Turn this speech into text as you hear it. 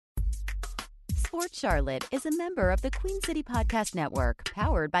Sports Charlotte is a member of the Queen City Podcast Network,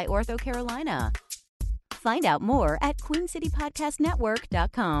 powered by Ortho Carolina. Find out more at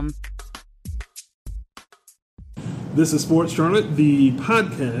queencitypodcastnetwork.com. This is Sports Charlotte, the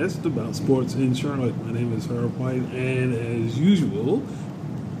podcast about sports in Charlotte. My name is Herb White, and as usual,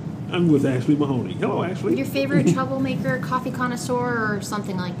 I'm with Ashley Mahoney. Hello, Ashley. Your favorite troublemaker, coffee connoisseur, or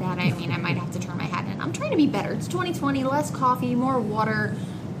something like that. I mean, I might have to turn my hat in. I'm trying to be better. It's 2020, less coffee, more water.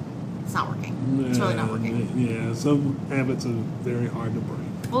 It's not working. It's really not working. Yeah, some habits are very hard to break.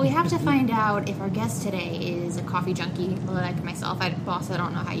 Well, we have to find out if our guest today is a coffee junkie like myself. Boss, I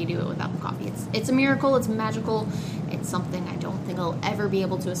don't know how you do it without the coffee. It's a miracle. It's magical. It's something I don't think I'll ever be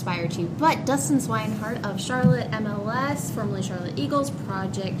able to aspire to. But Dustin Swinehart of Charlotte MLS, formerly Charlotte Eagles,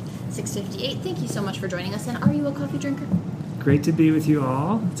 Project 658, thank you so much for joining us. And are you a coffee drinker? Great to be with you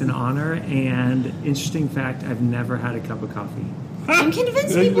all. It's an honor. And interesting fact, I've never had a cup of coffee. I'm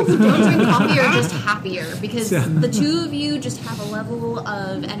convinced people who don't drink coffee are just happier because the two of you just have a level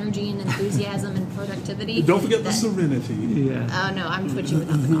of energy and enthusiasm and productivity. Don't forget the serenity. Yeah. Oh, no, I'm twitchy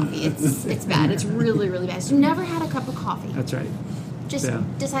without the coffee. It's bad. It's really, really bad. So you never had a cup of coffee. That's right. Just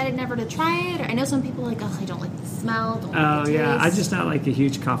decided never to try it? Or I know some people are like, I don't like the smell. Don't like the taste. I'm just not like a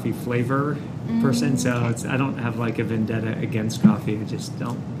huge coffee flavor person, so I don't have like a vendetta against coffee. I just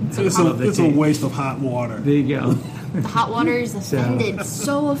don't. It's a waste of hot water. There you go. The hot water is offended.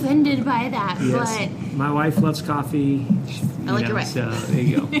 So offended by that. Yes. But my wife loves coffee. I like your wife. So there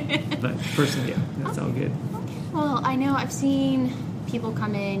you go. But personally, that's all good. Okay. Well, I know I've seen people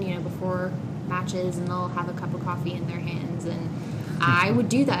come in, before matches, and they'll have a cup of coffee in their hands, and I would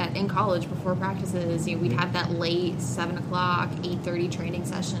do that in college before practices. We'd have that late 7 o'clock, 8:30 training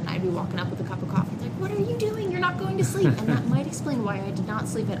session. I'd be walking up with a cup of coffee. Like, what are you doing? You're not going to sleep. And that might explain why I did not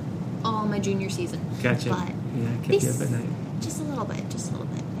sleep at all my junior season. Gotcha. But kept you up at night. Just a little bit.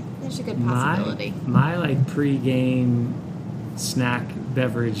 There's a good possibility. My pre-game snack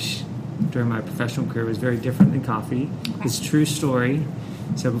beverage during my professional career was very different than coffee. Okay. It's a true story.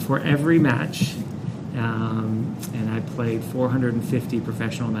 So before every match, and I played 450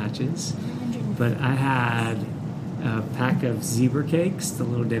 professional matches, but I had a pack of zebra cakes, the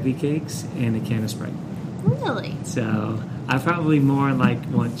little Debbie cakes, and a can of Sprite. Really? So I probably more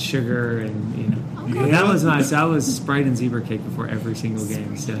want sugar and Okay. that was nice. I was Sprite and zebra cake before every single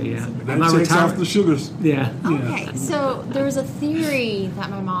game. So That takes off the sugars. Yeah. Okay, so there was a theory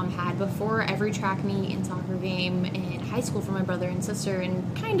that my mom had before every track meet and soccer game in high school for my brother and sister, and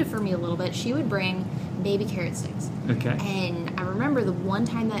kind of for me a little bit. She would bring baby carrot sticks. Okay. And I remember the one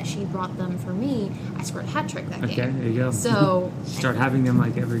time that she brought them for me, I scored a hat trick that game. Okay, there you go. So start having them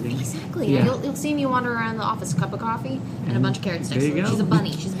every game. Exactly. Yeah. You'll see me wander around the office, a cup of coffee and a bunch of carrot sticks. There you go. She's a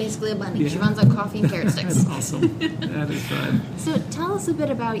bunny. She's basically a bunny. Yeah. She runs on coffee and carrot sticks. That's awesome. That is fun. So tell us a bit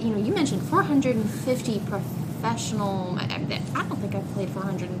about, you mentioned 450 professional. I don't think I've played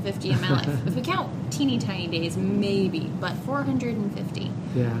 450 in my life. If we count teeny tiny days, maybe, but 450.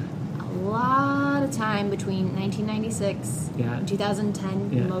 Yeah. A lot of time between 1996 and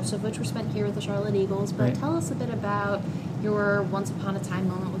 2010, most of which were spent here with the Charlotte Eagles. But tell us a bit about your once upon a time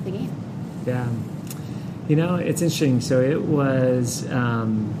moment with the game. Yeah. It's interesting. So it was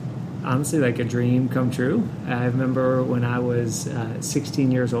honestly like a dream come true. I remember when I was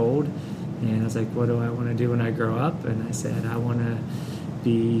 16 years old, and I was like, what do I want to do when I grow up? And I said, I want to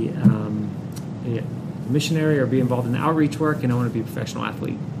be a missionary or be involved in outreach work, and I want to be a professional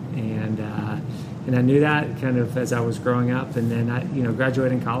athlete. And I knew that kind of as I was growing up. And then I,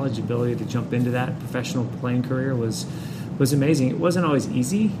 graduating college, the ability to jump into that professional playing career was amazing. It wasn't always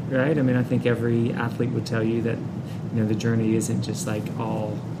easy, right? I mean, I think every athlete would tell you that, the journey isn't just like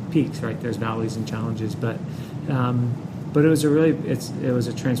all peaks, right? There's valleys and challenges, but it was it was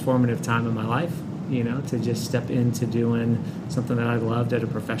a transformative time in my life, to just step into doing something that I loved at a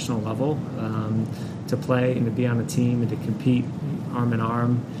professional level, to play and to be on a team and to compete arm in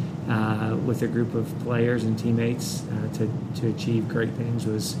arm with a group of players and teammates to achieve great things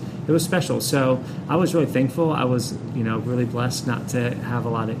was special. So I was really thankful. I was really blessed not to have a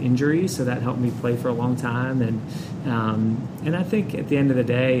lot of injuries, so that helped me play for a long time. And I think at the end of the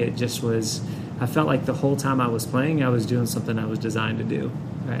day, it just was. I felt like the whole time I was playing, I was doing something I was designed to do.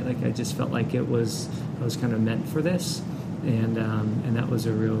 Right? Like I just felt like I was kind of meant for this. And that was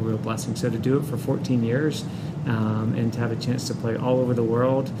a real blessing. So to do it for 14 years and to have a chance to play all over the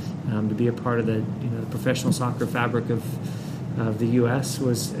world, to be a part of the professional soccer fabric of the U.S.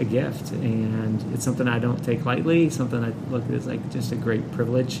 was a gift, and it's something I don't take lightly. Something I look at as like just a great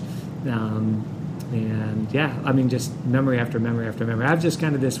privilege. And yeah, I mean, just memory after memory after memory. I have just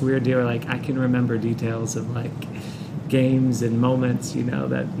kind of this weird deal where, like, I can remember details of like games and moments,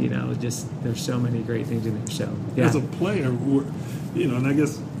 that, just there's so many great things in there. So, yeah. As a player, and I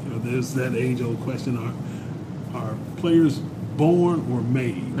guess, there's that age-old question, are players born or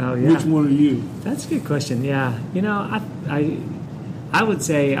made? Oh, yeah. Which one are you? That's a good question. Yeah. I would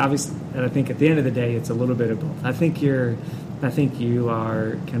say, obviously, I think at the end of the day, it's a little bit of both. I think you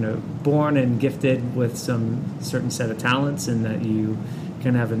are kind of born and gifted with some certain set of talents, and that you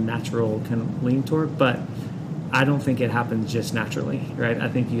can have a natural kind of lean toward, but I don't think it happens just naturally, right? I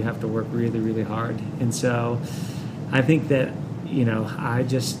think you have to work really, really hard. And so I think that, I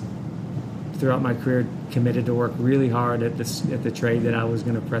just, throughout my career, committed to work really hard at the trade that I was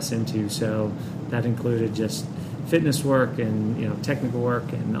going to press into. So that included just fitness work and, technical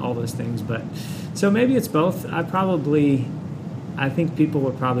work and all those things. But so maybe it's both. I think people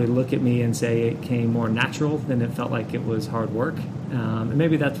would probably look at me and say it came more natural than it felt like it was hard work. And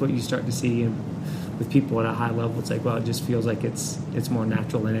maybe that's what you start to see with people at a high level. It's like, well, it just feels like it's more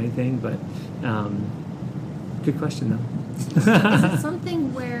natural than anything. But good question, though. Is it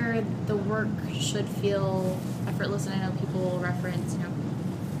something where the work should feel effortless? And I know people reference,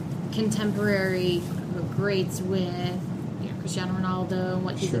 contemporary greats with Cristiano Ronaldo and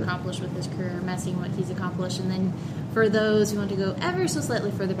what he's accomplished with his career, Messi and what he's accomplished, and then for those who want to go ever so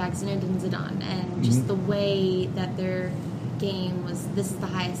slightly further back, Zinedine Zidane, and just the way that their game was, this is the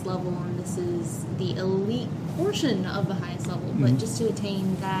highest level and this is the elite portion of the highest level, but just to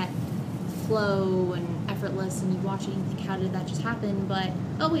attain that flow and effortless, and you watch it and you think, how did that just happen? But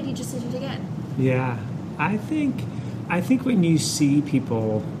oh wait, he just did it again. Yeah, I think when you see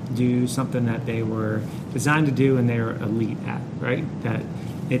people do something that they were designed to do and they're elite at, right, that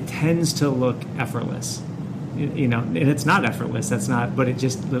it tends to look effortless, and it's not effortless. That's not, but it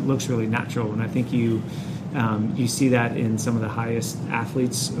looks really natural. And I think you see that in some of the highest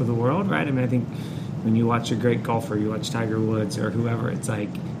athletes of the world, right? I mean, I think when you watch a great golfer, you watch Tiger Woods or whoever, it's like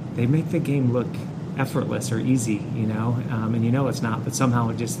they make the game look effortless or easy, and it's not, but somehow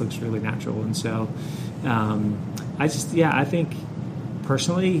it just looks really natural. And so I think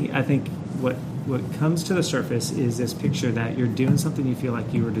personally, what comes to the surface is this picture that you're doing something you feel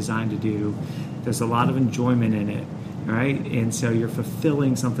like you were designed to do. There's a lot of enjoyment in it, right? And so you're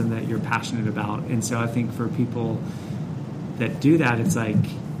fulfilling something that you're passionate about. And so I think for people that do that, it's like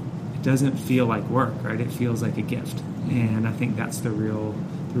it doesn't feel like work, right? It feels like a gift. And I think that's the real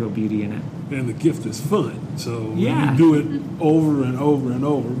beauty in it. And the gift is fun. So yeah, you do it over and over and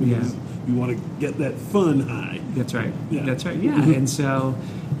over because you want to get that fun high. That's right. Yeah. That's right. Yeah. And so,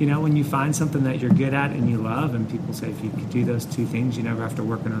 when you find something that you're good at and you love, and people say if you could do those two things, you never have to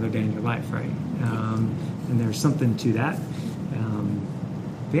work another day in your life, right? And there's something to that.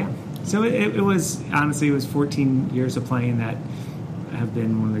 Yeah. So it was, honestly, it was 14 years of playing that have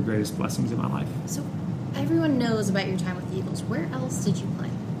been one of the greatest blessings of my life. So everyone knows about your time with the Eagles. Where else did you play?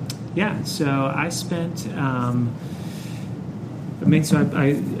 Yeah, so I spent, I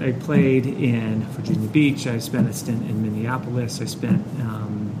played in Virginia Beach. I spent a stint in Minneapolis. I spent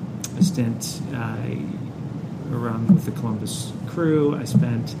a stint around with the Columbus Crew. I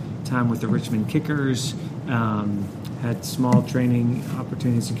spent time with the Richmond Kickers. Had small training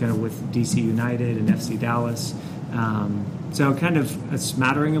opportunities kind of with DC United and FC Dallas. So kind of a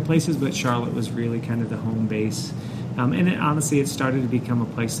smattering of places, but Charlotte was really kind of the home base. And honestly, it started to become a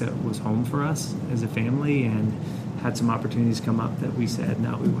place that was home for us as a family, and had some opportunities come up that we said,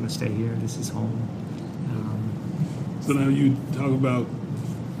 no, we want to stay here. This is home. So now you talk about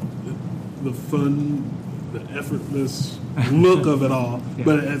the fun, the effortless look of it all,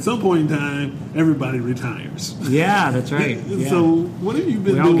 but at some point in time, everybody retires. Yeah, that's right. Yeah. So what have you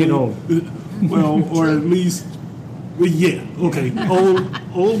been doing? We all get old. Well, or at least... Well, yeah, okay.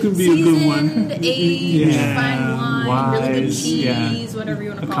 Old can be Seasoned, a good one. Aged, fine wine, really good cheese, whatever you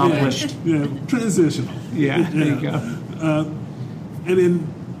want to call it. Accomplished. Yeah, transitional. Yeah, there you go. And in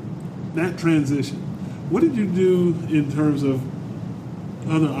that transition, what did you do in terms of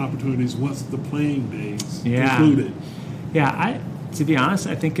other opportunities once the playing days concluded? Yeah, to be honest,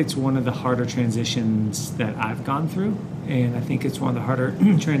 I think it's one of the harder transitions that I've gone through. And I think it's one of the harder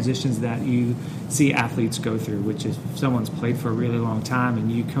transitions that you see athletes go through, which is if someone's played for a really long time and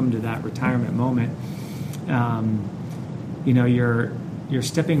you come to that retirement moment, you're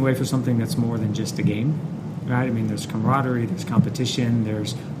stepping away from something that's more than just a game, right? I mean, there's camaraderie, there's competition,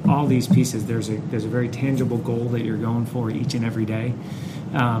 there's all these pieces. There's a very tangible goal that you're going for each and every day.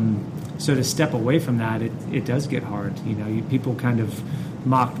 So to step away from that, it does get hard. People kind of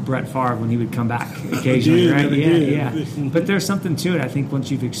mocked Brett Favre when he would come back occasionally, right? Yeah. But there's something to it. I think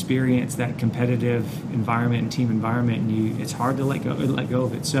once you've experienced that competitive environment and team environment, and it's hard to let go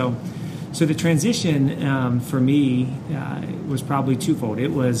of it. So So the transition for me was probably twofold.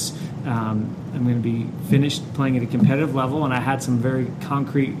 It was I'm going to be finished playing at a competitive level, and I had some very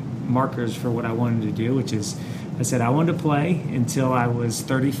concrete markers for what I wanted to do, which is I said I wanted to play until I was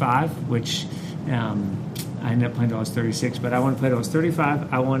 35, which I ended up playing until I was 36, but I wanted to play until I was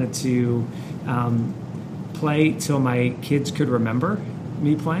 35. I wanted to play till my kids could remember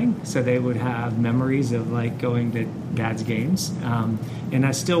me playing, so they would have memories of like going to dad's games, and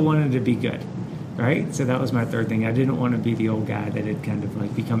I still wanted to be good, right? So that was my third thing. I didn't want to be the old guy that had kind of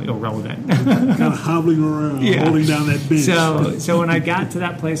like become irrelevant, kind of hobbling around, holding down that bench. So when I got to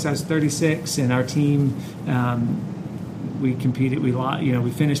that place, I was 36, and our team, we competed.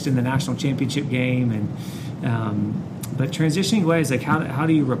 We finished in the national championship game, and but transitioning away is like how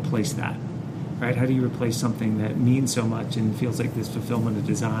do you replace that? Right? How do you replace something that means so much and feels like this fulfillment of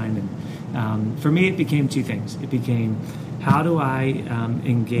design? And for me, it became two things. It became, how do I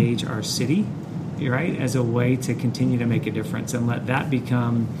engage our city, right, as a way to continue to make a difference and let that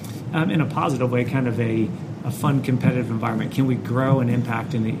become, in a positive way, kind of a fun, competitive environment? Can we grow an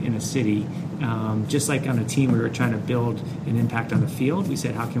impact in a city? Just like on a team, we were trying to build an impact on the field. We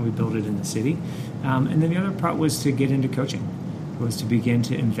said, how can we build it in the city? And then the other part was to get into coaching. Was to begin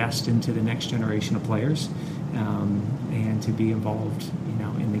to invest into the next generation of players, and to be involved,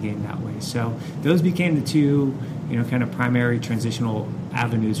 in the game that way. So those became the two, kind of primary transitional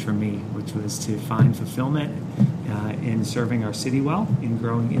avenues for me, which was to find fulfillment in serving our city well, in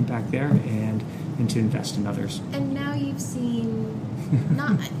growing impact there, and to invest in others. And now you've seen,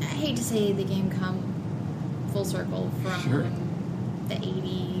 I hate to say the game come full circle from the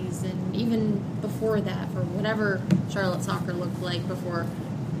 80s and even before that, for whatever Charlotte soccer looked like before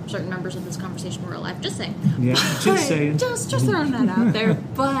certain members of this conversation were alive. Just saying. Yeah, just saying. Just throwing that out there.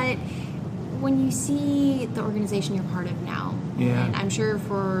 But when you see the organization you're part of now, and I'm sure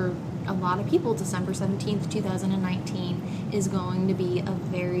for a lot of people, December 17th, 2019 is going to be a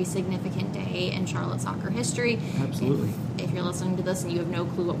very significant day in Charlotte soccer history. Absolutely. If you're listening to this and you have no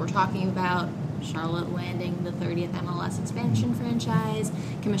clue what we're talking about, Charlotte landing the 30th MLS expansion franchise,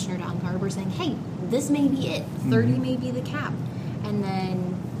 Commissioner Don Garber saying, hey, this may be it. 30 may be the cap. And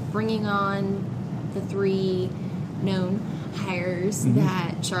then bringing on the 3 known hires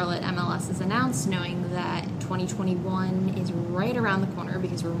that Charlotte MLS has announced, knowing that 2021 is right around the corner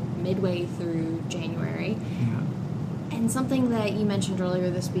because we're midway through January. Yeah. And something that you mentioned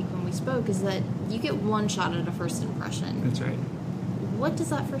earlier this week when we spoke is that you get one shot at a first impression. That's right. What does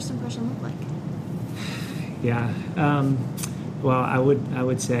that first impression look like? Yeah. Well, I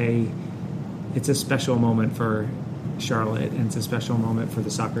would say it's a special moment for Charlotte, and it's a special moment for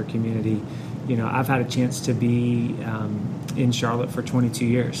the soccer community. I've had a chance to be in Charlotte for 22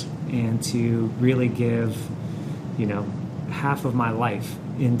 years and to really give, half of my life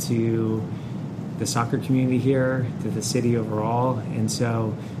into the soccer community here, to the city overall. And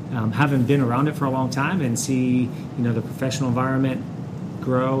so having been around it for a long time and see, the professional environment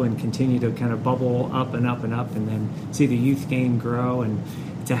grow and continue to kind of bubble up and up and up, and then see the youth game grow, and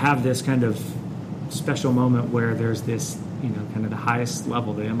to have this kind of special moment where there's this, kind of the highest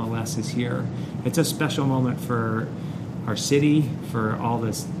level, the MLS is here. It's a special moment for our city, for all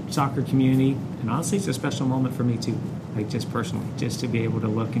this soccer community, and honestly, it's a special moment for me too, like just personally, just to be able to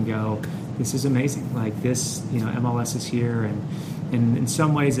look and go, this is amazing. Like this, MLS is here, and in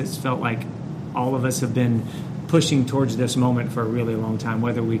some ways it's felt like all of us have been pushing towards this moment for a really long time,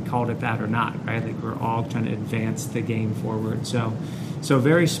 whether we called it that or not, right? Like we're all trying to advance the game forward. So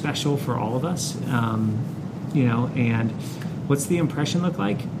very special for all of us, and what's the impression look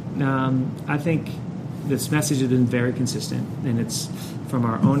like? I think this message has been very consistent, and it's from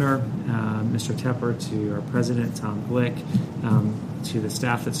our owner, Mr. Tepper, to our president, Tom Glick, to the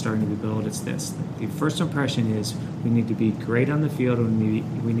staff that's starting to be built. It's this. The first impression is we need to be great on the field,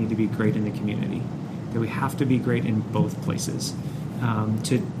 and we need to be great in the community. That we have to be great in both places.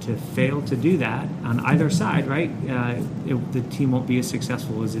 To fail to do that on either side, right? The team won't be as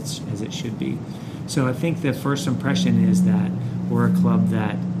successful as it should be. So I think the first impression is that we're a club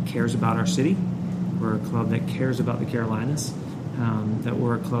that cares about our city. We're a club that cares about the Carolinas. That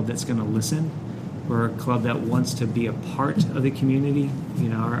we're a club that's going to listen. We're a club that wants to be a part of the community.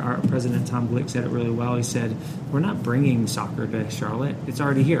 Our president Tom Glick said it really well. He said, "We're not bringing soccer to Charlotte; it's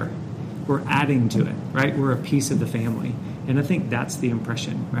already here. We're adding to it, right? We're a piece of the family." And I think that's the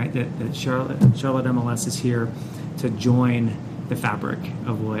impression, right? That Charlotte MLS is here to join the fabric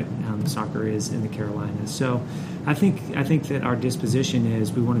of what soccer is in the Carolinas. So I think that our disposition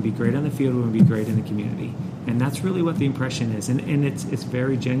is we want to be great on the field, we want to be great in the community. And that's really what the impression is. And it's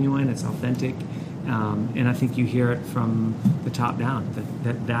very genuine, it's authentic. And I think you hear it from the top down,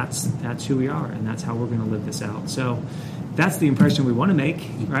 that's who we are, and that's how we're going to live this out. So that's the impression we want to make,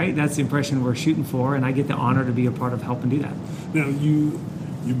 right? That's the impression we're shooting for, and I get the honor to be a part of helping do that. Now, you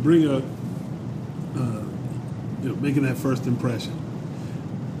bring up making that first impression.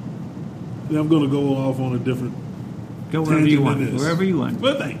 Now I'm going to go off on a different. Go wherever you want. Wherever you want.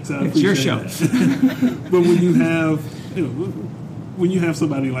 Well, thanks. It's your show. But when you have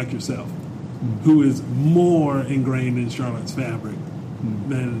somebody like yourself, who is more ingrained in Charlotte's fabric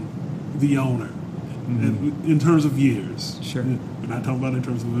than the owner, in terms of years. Sure. We're not talking about in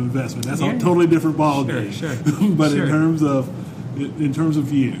terms of investment. That's a totally different ball game. Sure. But in terms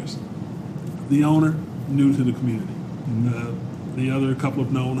of years, the owner new to the community. The other couple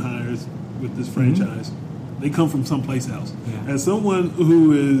of known hires with this franchise, they come from someplace else. Yeah. As someone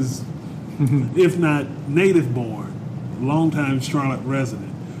who is, if not native born, longtime Charlotte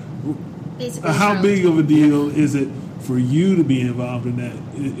resident, how big of a deal is it for you to be involved in that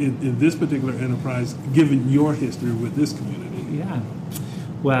in this particular enterprise, given your history with this community? Yeah.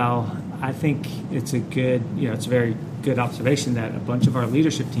 Well, I think it's a very good observation that a bunch of our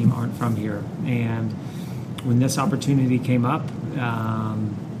leadership team aren't from here. And when this opportunity came up,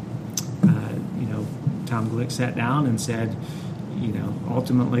 Tom Glick sat down and said,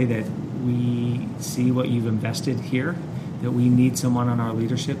 ultimately that we see what you've invested here, that we need someone on our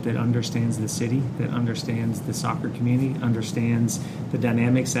leadership that understands the city, that understands the soccer community, understands the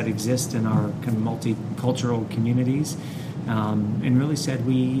dynamics that exist in our kind of multicultural communities, and really said,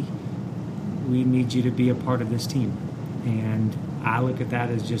 we need you to be a part of this team. And I look at that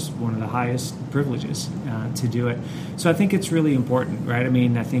as just one of the highest privileges to do it. So I think it's really important, right? I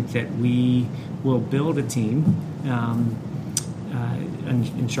mean, I think that we will build a team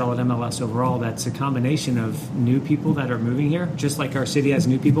in Charlotte MLS overall that's a combination of new people that are moving here, just like our city has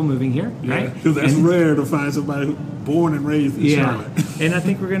new people moving here, right? Because that's rare to find somebody who's born and raised in Charlotte. And I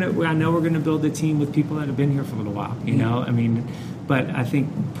think I know we're gonna build a team with people that have been here for a little while, you know? I mean, but I think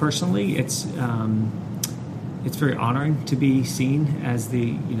personally it's very honoring to be seen as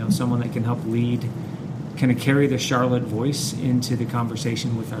someone that can help lead, kind of carry the Charlotte voice into the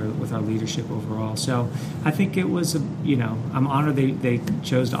conversation with our leadership overall. So I think it was I'm honored they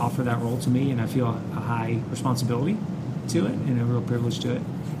chose to offer that role to me, and I feel a high responsibility to it and a real privilege to it.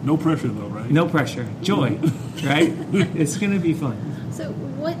 No pressure though, right? No pressure, joy, right? It's going to be fun. So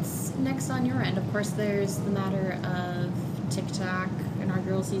what's next on your end? Of course, there's the matter of TikTok,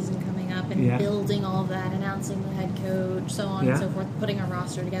 inaugural season coming up, and building all of that, announcing the head coach, so on and so forth, putting a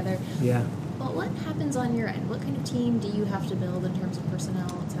roster together. Yeah. But what happens on your end? What kind of team do you have to build in terms of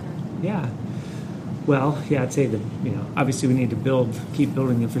personnel, et cetera? Yeah. Well, I'd say that, obviously we need to keep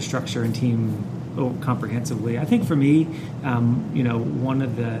building infrastructure and team comprehensively. I think for me, one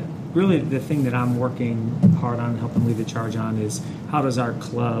of the thing that I'm working hard on, helping lead the charge on, is how does our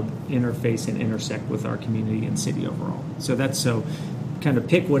club interface and intersect with our community and city overall. So kind of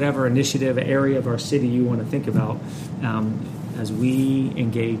pick whatever initiative, area of our city you want to think about. As we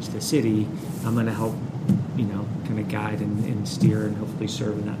engage the city, I'm going to help, kind of guide and steer and hopefully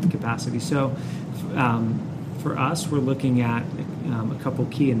serve in that capacity. So for us, we're looking at a couple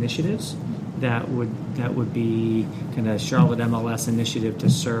key initiatives that would be kind of Charlotte MLS initiative to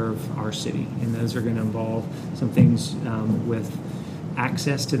serve our city. And those are going to involve some things with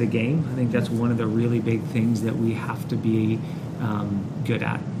access to the game. I think that's one of the really big things that we have to be good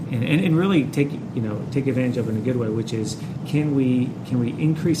at, and really take advantage of in a good way, which is can we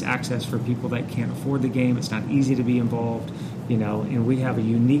increase access for people that can't afford the game? It's not easy to be involved, and we have a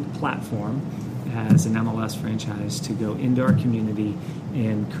unique platform as an MLS franchise to go into our community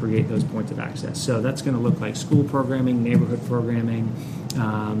and create those points of access. So that's going to look like school programming, neighborhood programming,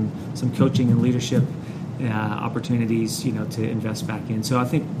 some coaching and leadership opportunities, to invest back in. So I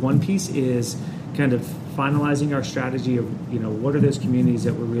think one piece is kind of finalizing our strategy of, what are those communities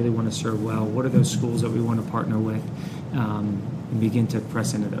that we really want to serve well? What are those schools that we want to partner with? And begin to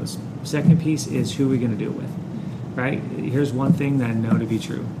press into those. Second piece is who are we going to do it with, right? Here's one thing that I know to be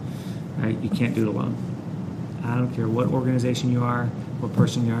true, right? You can't do it alone. I don't care what organization you are, what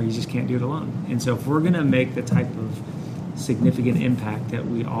person you are, you just can't do it alone. And so if we're going to make the type of significant impact that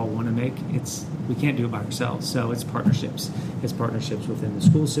we all want to make, we can't do it by ourselves. So it's partnerships. It's partnerships within the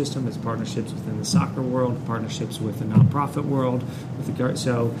school system. It's partnerships within the soccer world. Partnerships with the nonprofit world.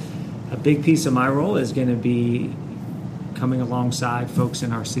 So a big piece of my role is going to be coming alongside folks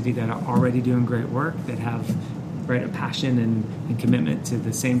in our city that are already doing great work, that have right, a passion and commitment to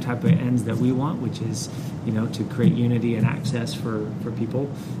the same type of ends that we want, which is, to create unity and access for people.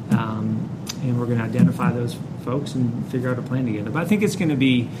 And we're going to identify those folks and figure out a plan together. But I think it's going to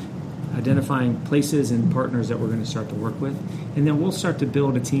be identifying places and partners that we're going to start to work with, and then we'll start to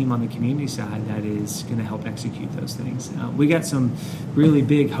build a team on the community side that is going to help execute those things. We got some really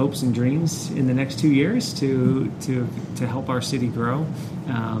big hopes and dreams in the next 2 years to help our city grow.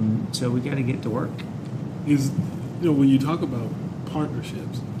 So we got to get to work. When you talk about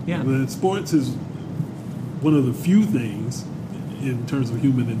partnerships, yeah, sports is one of the few things in terms of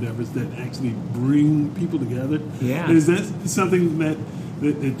human endeavors that actually bring people together. Yeah, is that something that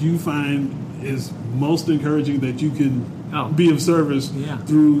you find is most encouraging, that you can be of service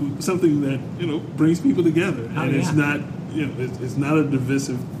through something that brings people together, and it's not it's not a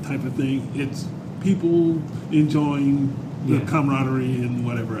divisive type of thing. It's people enjoying the camaraderie and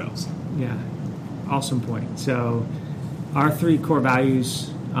whatever else. Yeah, awesome point. So our 3 core values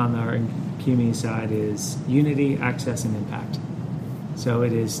on our community side is unity, access, and impact. So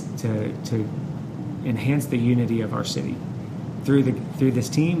it is to enhance the unity of our city through this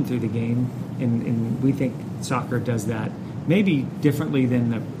team, through the game, and we think soccer does that maybe differently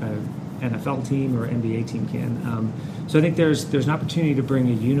than an NFL team or NBA team can. So I think there's an opportunity to bring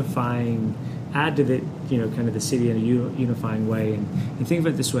a unifying, add to the kind of the city in a unifying way, and think of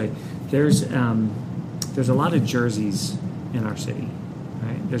it this way: there's a lot of jerseys in our city,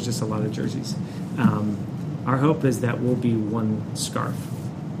 right? There's just a lot of jerseys. Our hope is that we'll be one scarf.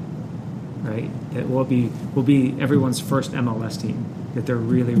 Right, that will be everyone's first MLS team that they're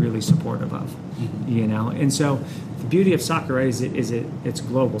really, really supportive of, And so the beauty of soccer, right, is it's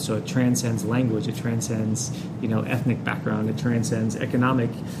global, so it transcends language, it transcends ethnic background, it transcends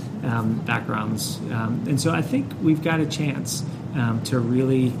economic backgrounds, and so I think we've got a chance to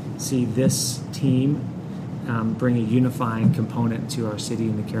really see this team bring a unifying component to our city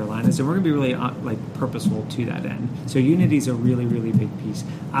in the Carolinas, and we're going to be really purposeful to that end. So unity is a really, really big piece.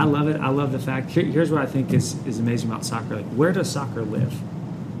 I love it. I love the fact. Here's what I think is amazing about soccer. Where does soccer live?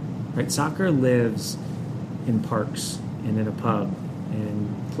 Right, soccer lives in parks and in a pub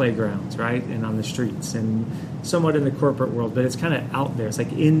and playgrounds, right, and on the streets and somewhat in the corporate world, but it's kind of out there. It's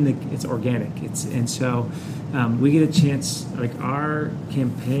it's organic. So we get a chance. Our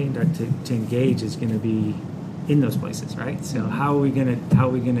campaign to engage is going to be in those places, right? So how are we going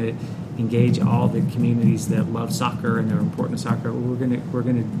to engage all the communities that love soccer and they're important to soccer? We're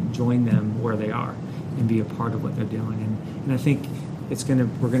going to join them where they are and be a part of what they're doing. And I think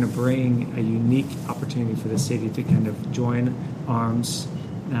we're going to bring a unique opportunity for the city to kind of join arms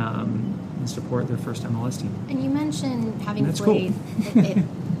and support their first MLS team. And you mentioned having played. Cool. It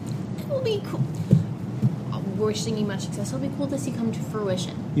will be cool. Wishing you much success. It'll be cool to see come to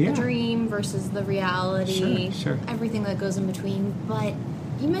fruition. Yeah. The dream versus the reality. Sure. Everything that goes in between. But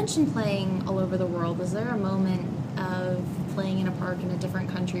you mentioned playing all over the world. Was there a moment of playing in a park in a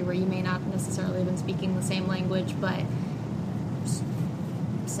different country where you may not necessarily have been speaking the same language, but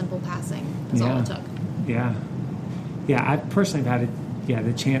simple passing is all it took? Yeah. I personally have had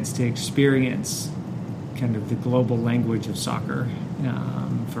the chance to experience kind of the global language of soccer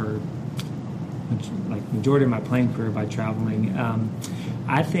for majority of my playing career by traveling.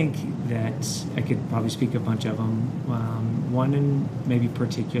 I think that I could probably speak a bunch of them. One in maybe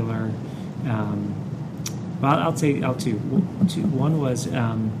particular, I'll two. One was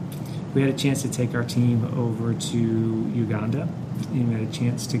we had a chance to take our team over to Uganda, and we had a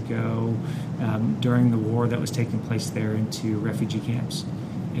chance to go during the war that was taking place there into refugee camps,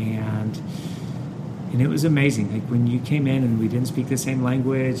 and it was amazing. When you came in and we didn't speak the same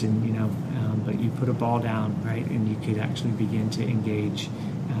language, and but you put a ball down, right, and you could actually begin to engage.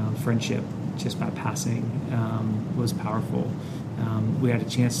 Friendship just by passing was powerful. We had a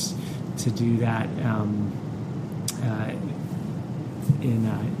chance to do that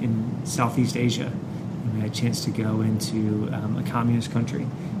in Southeast Asia. And we had a chance to go into a communist country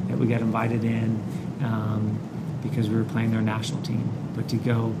that we got invited in because we were playing their national team. But to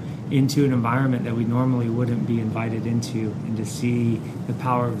go into an environment that we normally wouldn't be invited into, and to see the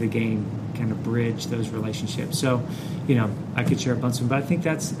power of the game kind of bridge those relationships. So, I could share a bunch of them, but I think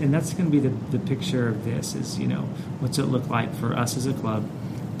that's going to be the picture of this is, what's it look like for us as a club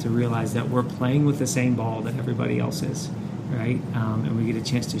to realize that we're playing with the same ball that everybody else is, right? And we get a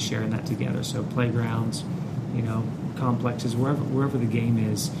chance to share in that together. So playgrounds, complexes, wherever the game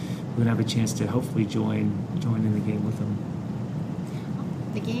is, we're going to have a chance to hopefully join in the game with them.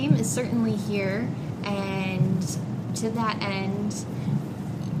 The game is certainly here, and to that end,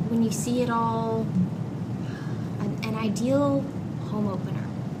 when you see it all, an ideal home opener.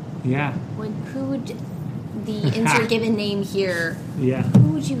 Yeah. Who would the insert given name here, Yeah.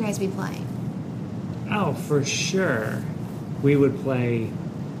 who would you guys be playing? Oh, for sure. We would play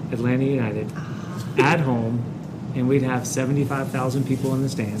Atlanta United at home, and we'd have 75,000 people in the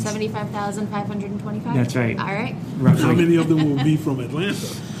stands. 75,525? That's right. All right. Roughly. How many of them will be from Atlanta?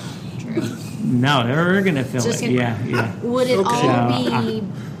 True. No, they're going to fill Just it. gonna- Yeah. Would it Okay. all be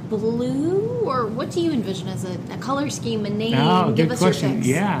blue, or what do you envision as a color scheme, a name? Oh, Give good us question. your picks.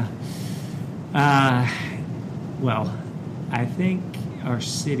 Yeah. Well, I think our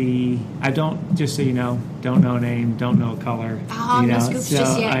city, I don't, just so you know, don't know a name, don't know a color. Oh, you no know, scoops so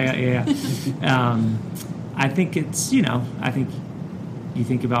just yet. I think it's, I think you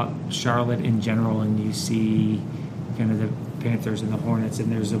think about Charlotte in general and you see kind of the Panthers and the Hornets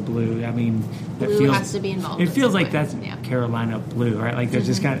and there's a blue. I mean, that Blue feels, has to be involved it at feels some like point. that's Yeah. Carolina blue, right? Like there's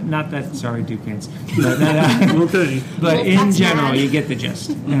just kind of, not that, sorry, Duke fans, but Okay. but Well, in that's general, bad. you get the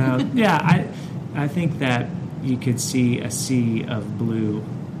gist. I think that you could see a sea of blue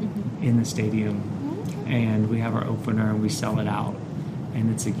in the stadium, and we have our opener and we sell it out,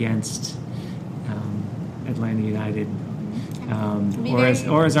 and it's against Atlanta United, Be or as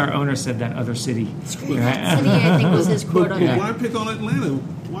very- our owner said, that other city. Screw that city, I think was his quote But on there. why pick on Atlanta?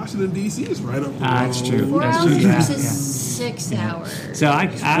 Washington, D.C. is right up the That's road. true. 4 That's hours true, yeah, versus yeah. 6 hours. So I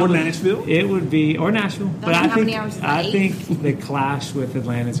Or would- Nashville? It would be, or Nashville. But How I many think hours is that? 8? think the clash with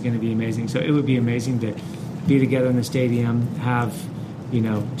Atlanta is going to be amazing. So it would be amazing to be together in the stadium, have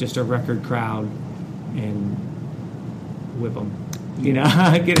just a record crowd, and whip them.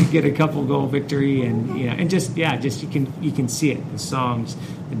 Get a couple goal victory, and and just you can see it, the songs,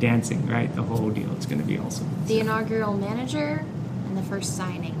 the dancing, right, the whole deal. It's going to be awesome. The inaugural manager and the first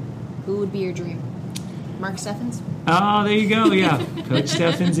signing. Who would be your dream? Mark Steffens? Oh, there you go. Yeah, Coach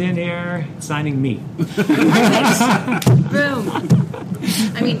Steffens in here signing me. Boom.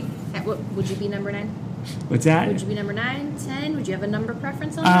 I mean, would you be number 9? What's that? Would you be number 9, 10? Would you have a number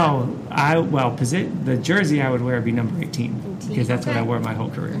preference on that? The jersey I would wear would be number 18 because that's what I Okay. wore my whole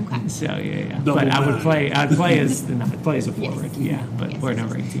career. Okay. So yeah. Double But I'd nine. play as a forward. Yes. Yeah, but Yes, wear yes,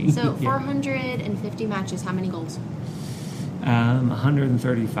 number yes. 18. So Yeah. 450 matches, how many goals?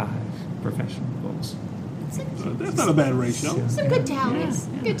 135 professional goals. That's not a bad ratio. Some good tallies.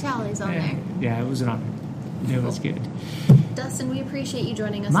 Yeah. Good tallies on there. Yeah, it was an honor. It was good. Dustin, we appreciate you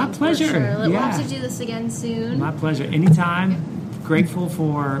joining us My on Sports pleasure. Charlotte. We'll have Yeah. to do this again soon. My pleasure. Anytime. Grateful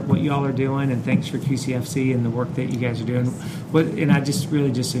for what you all are doing, and thanks for QCFC and the work that you guys are doing. And I just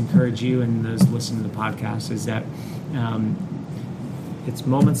really just encourage you and those listening to the podcast is that it's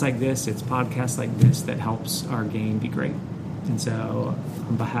moments like this, it's podcasts like this that helps our game be great. And so,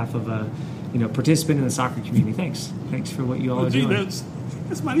 on behalf of a participant in the soccer community, thanks for what you all are Gee, doing.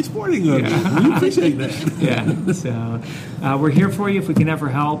 that's mighty sporting of you. We appreciate that. Yeah, so we're here for you if we can ever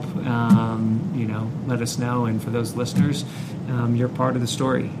help. Let us know. And for those listeners, you're part of the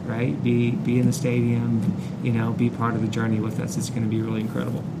story, right? Be in the stadium, be part of the journey with us. It's going to be really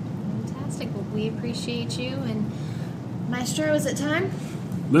incredible. Fantastic. Well, we appreciate you. And Maestro, is it time?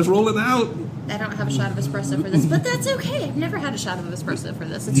 Let's roll it out. I don't have a shot of espresso for this, but that's okay. I've never had a shot of espresso for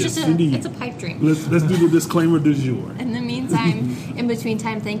this. It's Yes, just indeed. it's a pipe dream. Let's do the disclaimer du jour. In the meantime, in between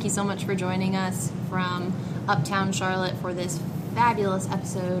time, thank you so much for joining us from Uptown Charlotte for this fabulous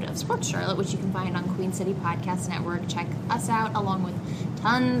episode of Sports Charlotte, which you can find on Queen City Podcast Network. Check us out along with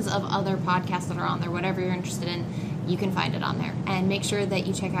tons of other podcasts that are on there. Whatever you're interested in, you can find it on there. And make sure that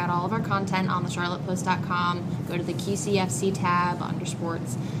you check out all of our content on thecharlottepost.com. Go to the QCFC tab under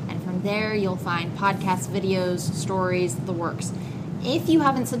sports, and from there you'll find podcasts, videos, stories, the works. If you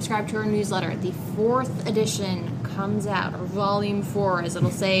haven't subscribed to our newsletter, the 4th edition comes out, or volume 4, as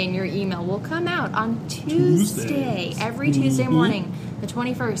it'll say in your email, will come out on Tuesday, every Tuesday morning, the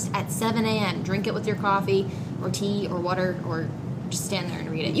 21st at 7 a.m. Drink it with your coffee or tea or water, or just stand there and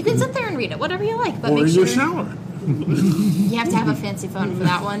read it. You can sit there and read it, whatever you like, but Or make in sure your shower. you have to have a fancy phone for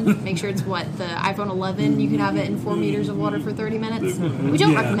that one. Make sure it's the iPhone 11. You can have it in 4 meters of water for 30 minutes. We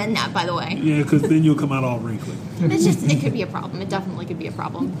don't Yeah. recommend that, by the way. Yeah, because then you'll come out all wrinkly. It could be a problem. It definitely could be a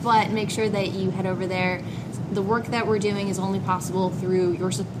problem. But make sure that you head over there. The work that we're doing is only possible through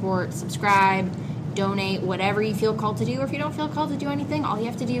your support. Subscribe, donate, whatever you feel called to do. Or if you don't feel called to do anything, all you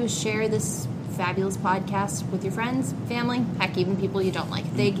have to do is share this fabulous podcast with your friends, family, heck, even people you don't like.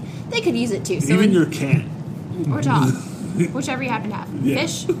 They could use it too. So Even your cat. or dog, whichever you happen to have. Yeah.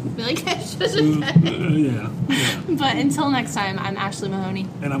 Fish, we like fish. Yeah. But until next time, I'm Ashley Mahoney.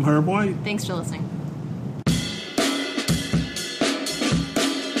 And I'm Herb White. Thanks for listening.